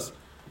chose us.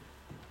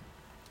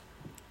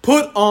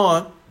 Put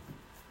on,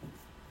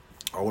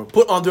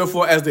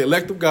 therefore, as the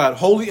elect of God,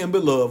 holy and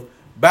beloved,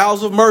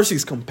 bowels of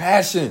mercies,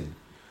 compassion,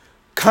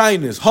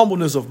 kindness,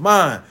 humbleness of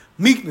mind,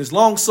 meekness,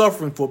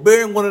 long-suffering,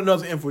 forbearing one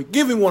another, and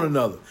forgiving one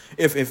another.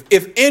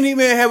 If any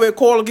man have a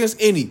quarrel against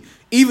any,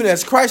 even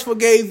as Christ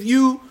forgave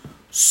you,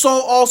 so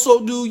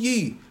also do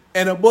ye.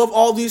 And above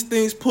all these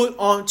things, put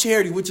on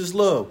charity, which is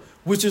love,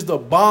 which is the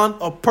bond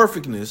of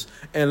perfectness.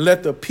 And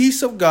let the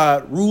peace of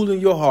God rule in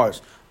your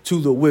hearts, to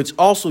the which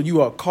also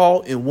you are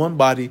called in one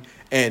body,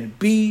 and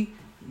be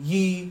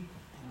ye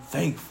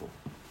thankful.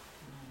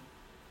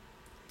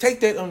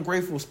 Take that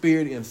ungrateful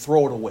spirit and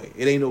throw it away.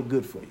 It ain't no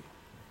good for you.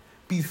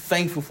 Be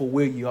thankful for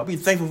where you are. Be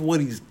thankful for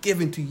what he's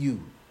given to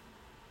you.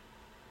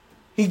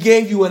 He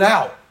gave you an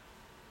out.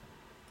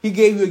 He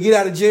gave you a get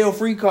out of jail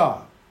free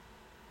card.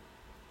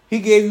 He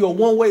gave you a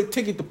one-way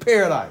ticket to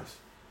paradise.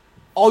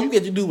 All you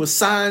get to do was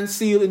sign,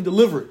 seal, and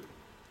deliver it.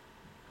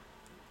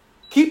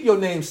 Keep your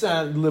name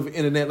signed and delivered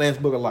in the Lamb's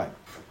Book of Life.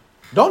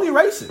 Don't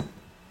erase it.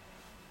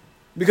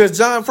 Because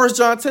First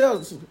John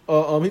tells us,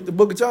 the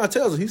book of John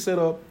tells us, he said,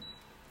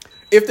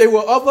 if they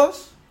were of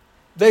us,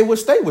 they would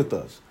stay with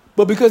us.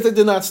 But because they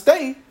did not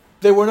stay,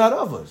 they were not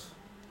of us.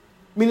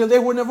 Meaning they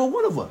were never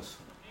one of us.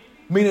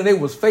 Meaning they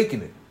was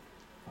faking it.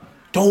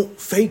 Don't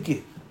fake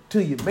it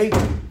till you make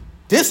it.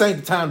 This ain't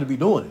the time to be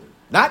doing it.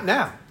 Not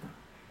now.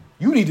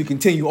 You need to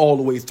continue all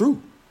the way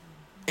through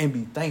and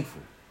be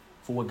thankful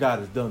for what God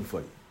has done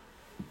for you.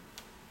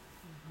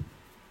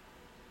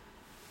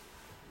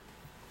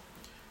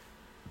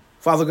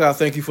 Father God,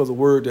 thank you for the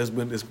word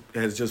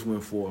has just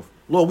went forth.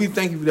 Lord, we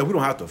thank you that we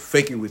don't have to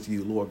fake it with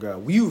you, Lord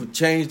God. You've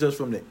changed us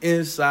from the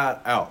inside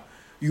out.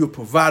 You have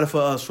provided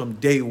for us from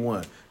day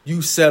one.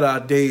 You set our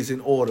days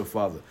in order,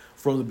 Father,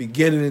 from the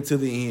beginning into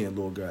the end,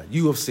 Lord God.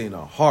 You have seen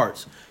our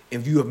hearts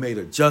and you have made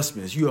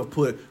adjustments. You have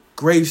put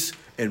grace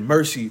and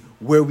mercy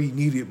where we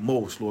need it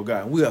most, Lord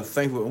God. And we are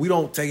thankful and we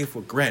don't take it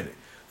for granted.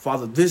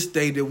 Father, this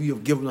day that we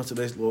have given us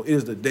today, Lord, it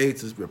is the day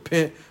to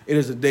repent. It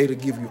is the day to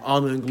give you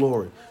honor and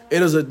glory.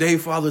 It is a day,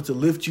 Father, to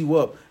lift you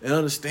up and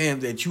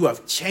understand that you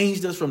have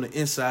changed us from the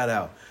inside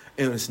out.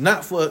 And it's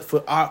not for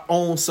our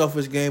own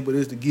selfish gain, but it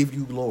is to give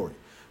you glory.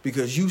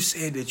 Because you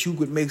said that you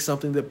would make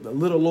something that a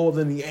little lower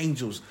than the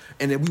angels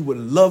and that we would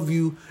love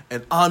you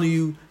and honor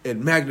you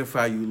and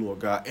magnify you, Lord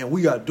God. And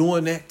we are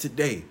doing that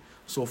today.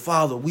 So,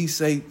 Father, we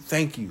say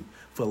thank you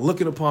for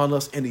looking upon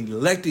us and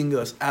electing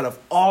us out of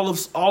all of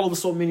us,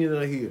 so many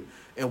that are here.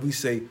 And we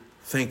say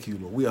thank you,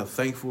 Lord. We are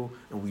thankful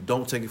and we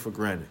don't take it for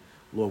granted.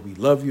 Lord, we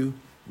love you.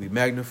 We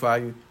magnify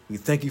you. We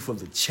thank you for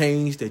the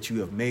change that you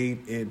have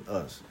made in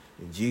us.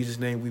 In Jesus'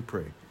 name we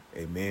pray.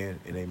 Amen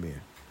and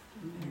amen.